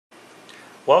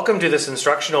Welcome to this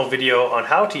instructional video on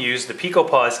how to use the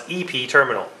PicoPOS EP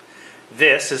terminal.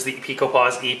 This is the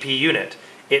PicoPOS EP unit.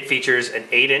 It features an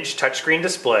 8-inch touchscreen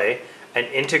display, an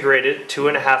integrated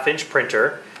 2.5-inch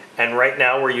printer, and right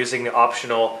now we're using the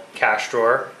optional cash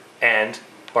drawer and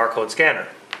barcode scanner.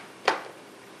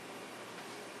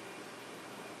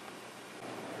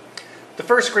 The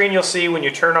first screen you'll see when you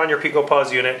turn on your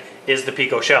PicoPOS unit is the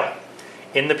Pico shell.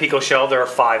 In the Pico shell there are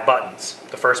 5 buttons.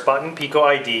 The first button, Pico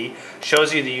ID,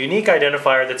 shows you the unique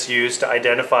identifier that's used to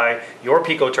identify your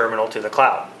Pico terminal to the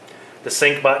cloud. The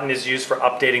sync button is used for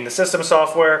updating the system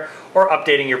software or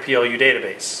updating your PLU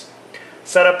database.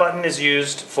 Setup button is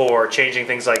used for changing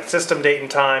things like system date and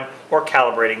time or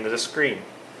calibrating the screen.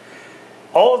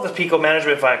 All of the Pico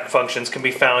management functions can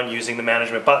be found using the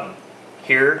management button.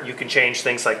 Here you can change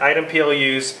things like item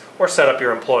PLUs or set up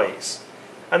your employees.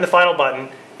 And the final button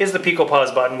is the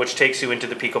PicoPOS button, which takes you into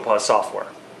the PicoPOS software.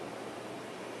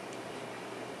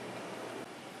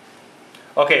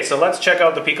 Okay, so let's check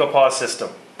out the PicoPOS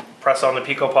system. Press on the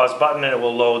PicoPOS button and it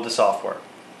will load the software.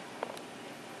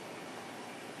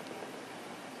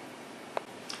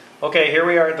 Okay, here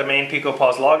we are at the main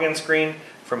PicoPOS login screen.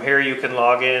 From here you can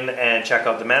log in and check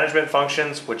out the management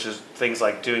functions, which is things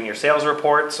like doing your sales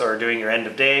reports or doing your end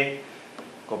of day.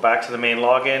 Go back to the main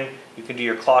login. You can do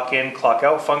your clock in, clock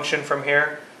out function from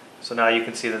here. So now you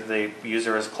can see that the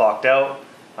user is clocked out.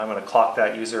 I'm going to clock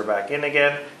that user back in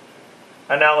again.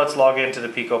 And now let's log into the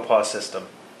PicoPOS system.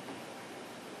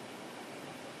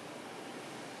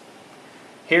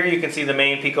 Here you can see the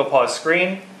main PicoPOS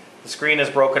screen. The screen is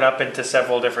broken up into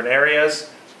several different areas.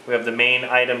 We have the main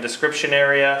item description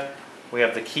area. We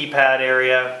have the keypad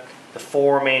area. The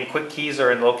 4 main quick keys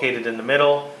are located in the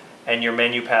middle, and your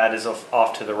menu pad is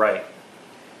off to the right.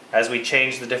 As we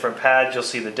change the different pads, you'll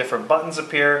see the different buttons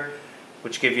appear,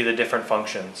 which give you the different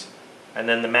functions. And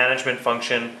then the management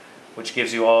function, which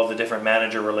gives you all of the different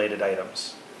manager-related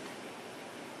items.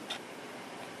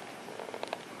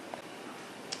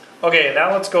 Okay,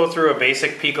 now let's go through a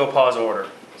basic PicoPOS order.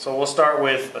 So we'll start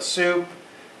with a soup.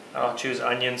 I'll choose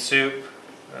onion soup,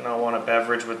 and I'll want a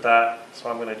beverage with that, so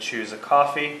I'm going to choose a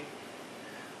coffee.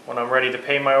 When I'm ready to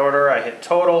pay my order, I hit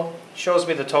total. It shows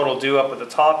me the total due up at the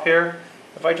top here.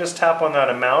 If I just tap on that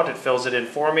amount, it fills it in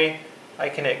for me. I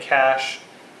can hit cash,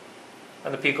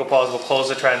 and the PicoPOS will close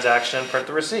the transaction and print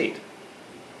the receipt.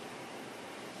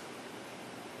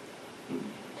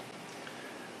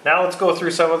 Now let's go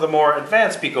through some of the more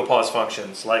advanced PicoPOS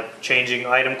functions, like changing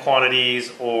item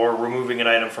quantities or removing an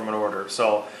item from an order.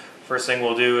 So first thing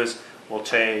we'll do is we'll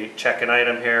check an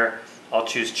item here. I'll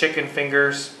choose chicken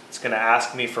fingers. It's going to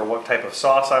ask me for what type of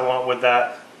sauce I want with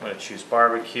that. I'm going to choose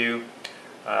barbecue.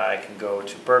 I can go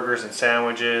to burgers and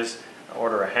sandwiches,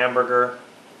 order a hamburger,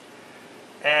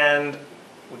 and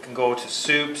we can go to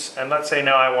soups, and let's say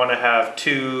now I want to have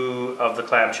 2 of the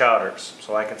clam chowders.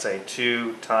 So I can say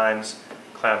 2 times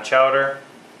clam chowder.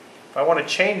 If I want to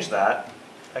change that,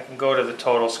 I can go to the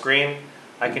total screen.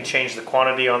 I can change the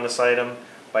quantity on this item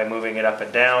by moving it up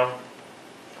and down,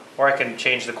 or I can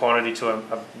change the quantity to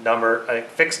a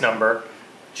fixed number.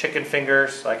 Chicken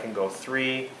fingers, I can go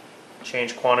 3,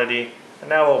 change quantity, and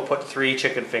now we'll put 3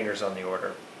 chicken fingers on the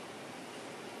order.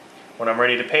 When I'm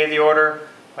ready to pay the order,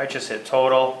 I just hit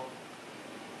total.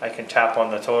 I can tap on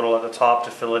the total at the top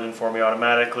to fill it in for me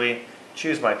automatically,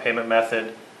 choose my payment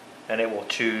method, and it will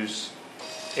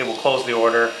close the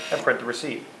order and print the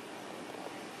receipt.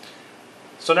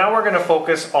 So now we're going to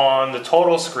focus on the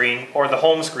total screen, or the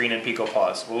home screen in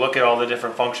PicoPOS. We'll look at all the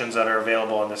different functions that are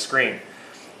available on the screen.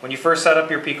 When you first set up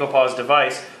your PicoPOS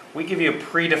device, we give you a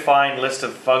predefined list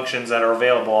of functions that are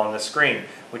available on the screen,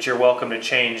 which you're welcome to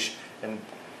change and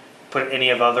put any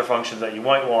of the other functions that you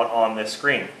might want on this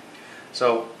screen.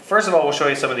 So first of all, we'll show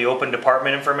you some of the open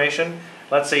department information.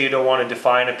 Let's say you don't want to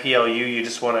define a PLU, you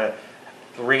just want to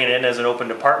ring it in as an open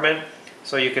department.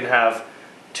 So you can have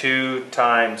 2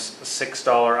 times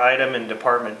 $6 item in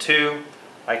department 2.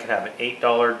 I can have an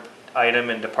 $8 item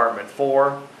in department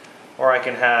 4. Or I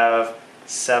can have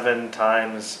 7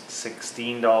 times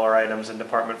 $16 items in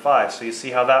department 5. So you see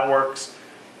how that works.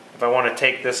 If I want to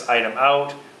take this item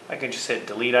out, I can just hit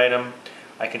delete item.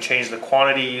 I can change the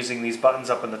quantity using these buttons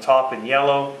up in the top in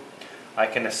yellow. I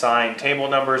can assign table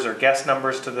numbers or guest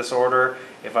numbers to this order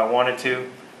if I wanted to.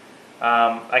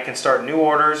 I can start new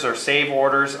orders or save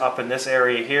orders up in this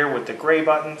area here with the gray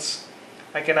buttons.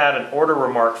 I can add an order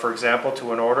remark, for example,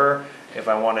 to an order if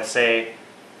I want to say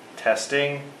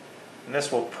testing, and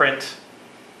this will print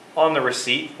on the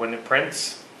receipt when it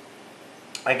prints.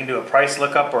 I can do a price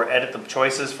lookup or edit the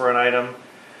choices for an item.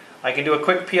 I can do a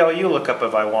quick PLU lookup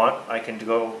if I want. I can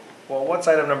go, well, what's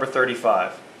item number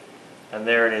 35? And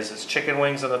there it is. It's chicken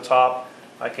wings on the top.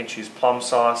 I can choose plum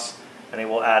sauce, and it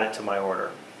will add it to my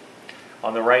order.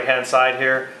 On the right hand side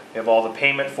here, we have all the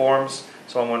payment forms.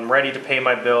 So when I'm ready to pay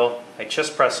my bill, I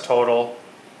just press total.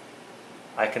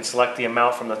 I can select the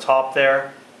amount from the top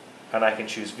there, and I can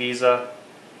choose Visa,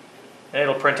 and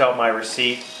it'll print out my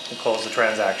receipt and close the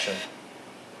transaction.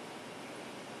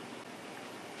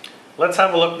 Let's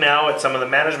have a look now at some of the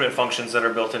management functions that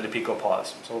are built into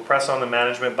PicoPOS. So we'll press on the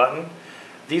management button.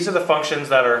 These are the functions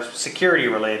that are security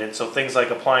related, so things like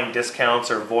applying discounts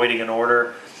or voiding an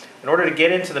order. In order to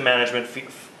get into the management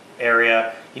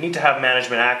area, you need to have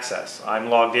management access. I'm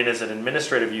logged in as an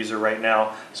administrative user right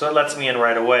now, so it lets me in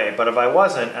right away. But if I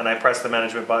wasn't and I press the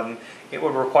management button, it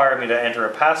would require me to enter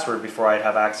a password before I'd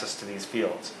have access to these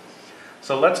fields.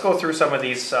 So let's go through some of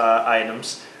these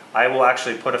items. I will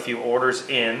actually put a few orders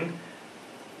in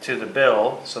to the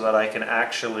bill so that I can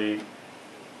actually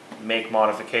make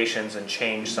modifications and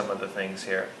change some of the things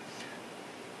here.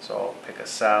 So I'll pick a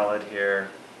salad here,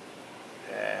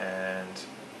 and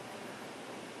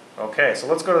okay, so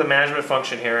let's go to the management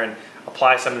function here and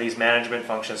apply some of these management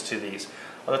functions to these.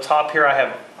 On the top here I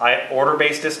have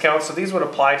order-based discounts, so these would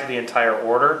apply to the entire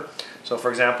order. So for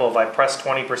example, if I press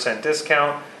 20%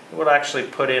 discount, it would actually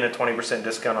put in a 20%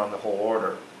 discount on the whole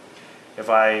order. If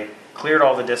I cleared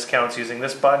all the discounts using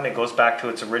this button, it goes back to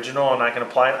its original, and I can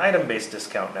apply an item-based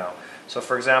discount now. So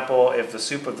for example, if the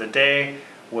soup of the day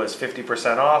was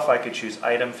 50% off, I could choose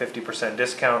item 50%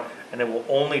 discount, and it will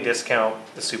only discount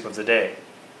the soup of the day.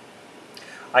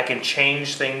 I can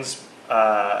change things,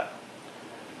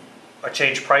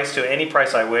 change price to any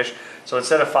price I wish. So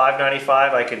instead of $5.95,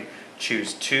 I can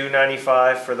choose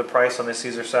 $2.95 for the price on the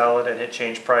Caesar salad and hit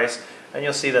change price, and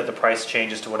you'll see that the price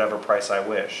changes to whatever price I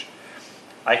wish.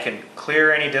 I can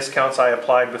clear any discounts I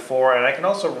applied before, and I can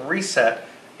also reset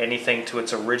anything to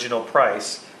its original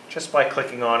price just by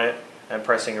clicking on it and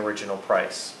pressing original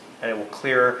price. And it will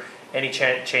clear any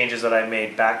changes that I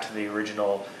made back to the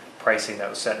original pricing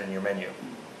that was set in your menu.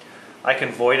 I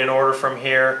can void an order from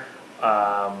here.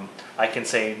 I can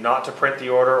say not to print the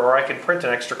order, or I can print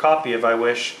an extra copy if I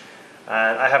wish.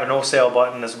 And I have a no sale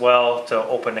button as well to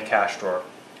open the cash drawer.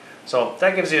 So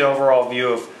that gives you an overall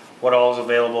view of what all is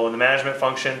available in the management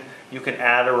function. You can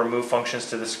add or remove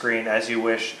functions to the screen as you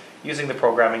wish using the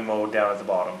programming mode down at the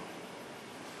bottom.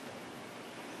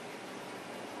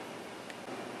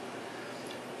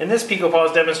 In this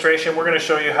PicoPOS demonstration, we're going to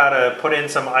show you how to put in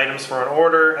some items for an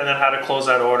order and then how to close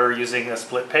that order using a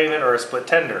split payment or a split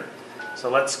tender.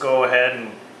 So let's go ahead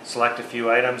and select a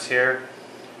few items here.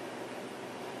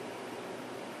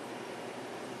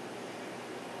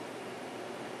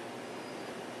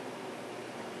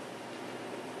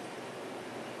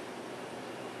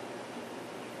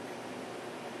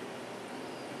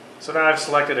 So now I've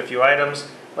selected a few items.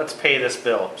 Let's pay this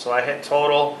bill. So I hit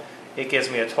total. It gives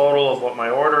me a total of what my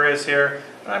order is here.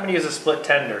 And I'm going to use a split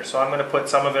tender. So I'm going to put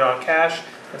some of it on cash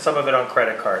and some of it on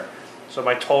credit card. So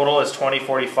my total is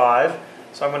 $20.45.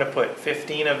 So I'm going to put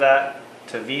 15 of that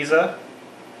to Visa.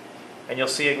 And you'll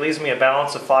see it leaves me a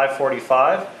balance of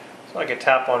 $5.45. So I can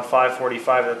tap on $5.45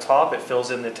 at the top. It fills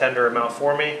in the tender amount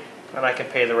for me, and I can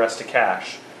pay the rest to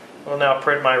cash. I'll now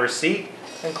print my receipt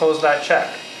and close that check.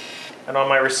 And on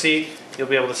my receipt, you'll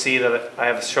be able to see that I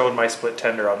have shown my split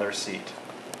tender on the receipt.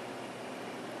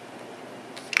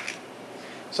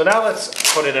 So now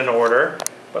let's put it in order,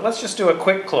 but let's just do a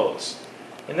quick close.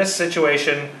 In this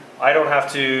situation, I don't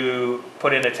have to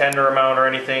put in a tender amount or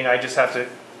anything. I just have to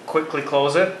quickly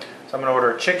close it. So I'm going to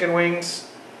order chicken wings,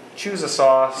 choose a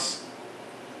sauce,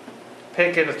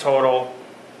 pick in a total,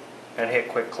 and hit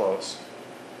quick close.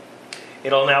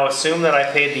 It'll now assume that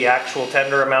I paid the actual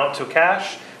tender amount to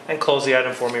cash and close the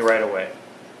item for me right away.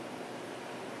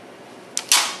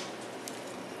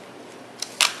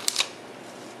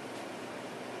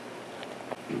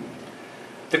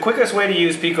 The quickest way to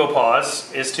use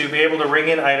PicoPOS is to be able to ring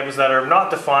in items that are not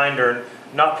defined or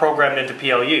not programmed into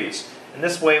PLUs. And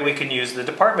this way we can use the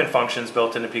department functions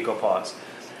built into PicoPOS.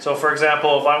 So for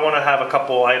example, if I want to have a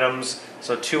couple items,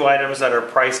 so 2 items that are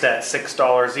priced at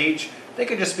 $6 each, they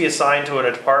could just be assigned to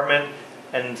a department,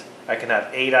 and I can have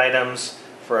 8 items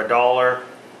for $1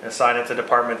 and assign it to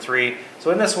department 3.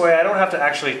 So in this way I don't have to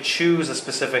actually choose a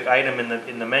specific item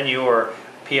in the menu or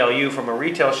PLU from a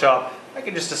retail shop. I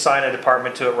can just assign a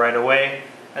department to it right away,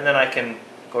 and then I can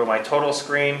go to my total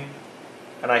screen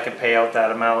and I can pay out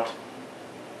that amount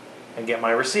and get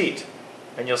my receipt.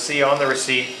 And you'll see on the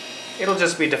receipt it'll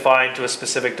just be defined to a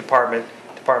specific department,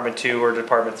 department 2 or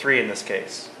department 3 in this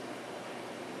case.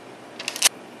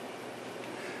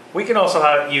 We can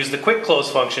also use the quick close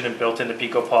function built into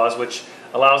PicoPOS, which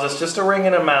allows us just to ring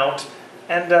an amount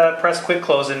and press quick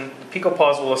close in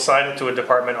PicoPOS will assign it to a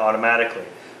department automatically.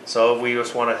 So if we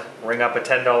just want to ring up a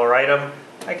 $10 item,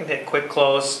 I can hit quick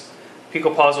close.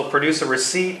 PicoPOS will produce a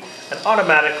receipt and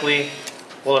automatically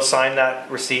will assign that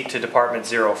receipt to Department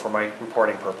 0 for my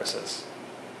reporting purposes.